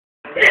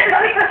He's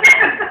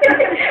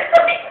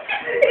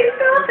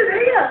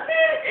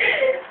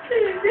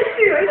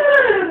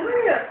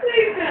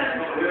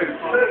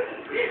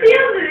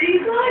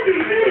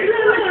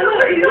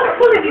not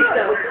pulling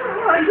himself.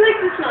 His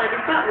legs are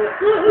sliding backwards.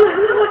 Look,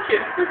 watch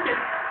him.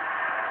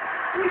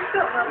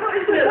 Stop that. What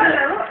is it?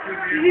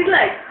 Is his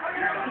legs?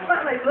 His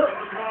back legs, look.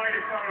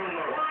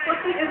 I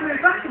think he's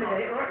moving back in a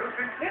minute.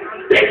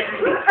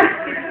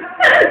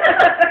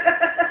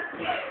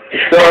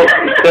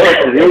 Stop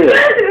to do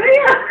that.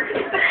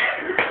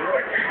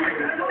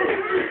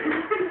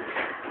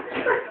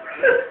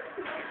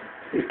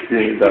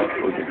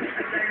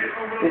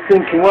 He's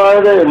thinking, why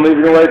are they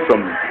moving away from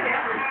me?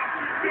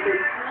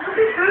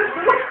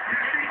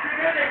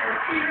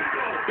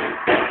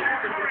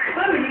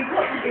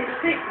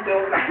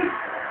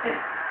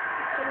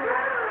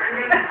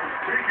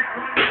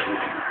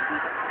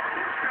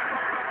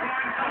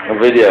 I'm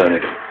videoing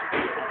it.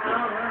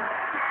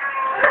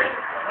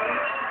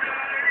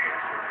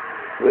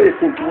 What are you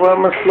thinking? Why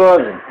am I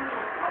sliding?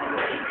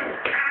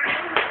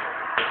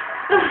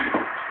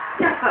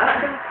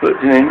 Look,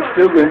 Janine,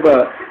 still going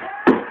back.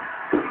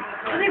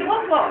 I think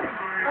what?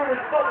 Oh,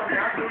 we've got one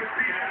now.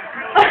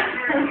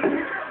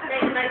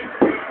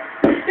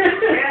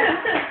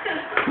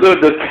 Look,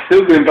 they're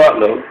still going back,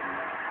 look.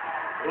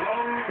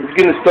 He's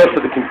going to stop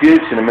at the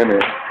computer in a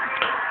minute.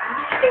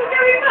 Still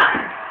going back?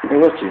 Hey,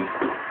 watch him.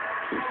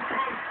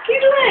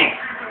 Keep your legs.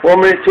 1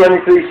 minute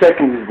 23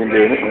 seconds he's been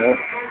doing it now.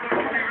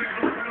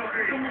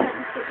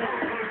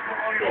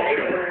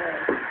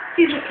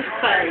 He's looking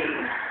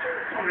face.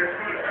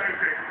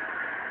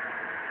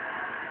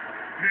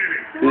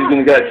 He's going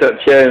to get to that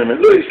chair in a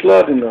minute. Look, he's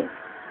sliding though.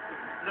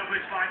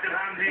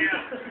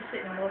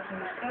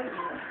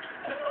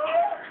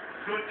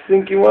 He's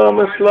thinking, why am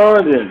I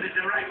sliding?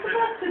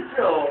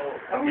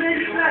 I'm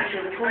really glad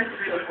you're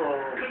comfortable.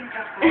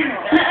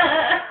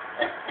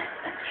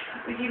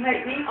 Would you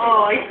make me?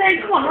 Oh, he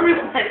said, come on, hurry up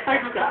and take the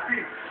photograph.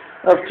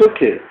 I've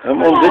took it.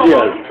 I'm on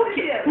video. You took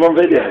it? I'm on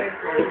video.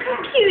 Look how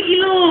cute he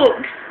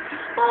looks.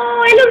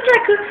 Oh, he looks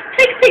like a...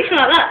 Take a picture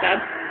like that, Dad.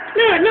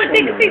 Look,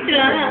 take a picture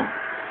like that.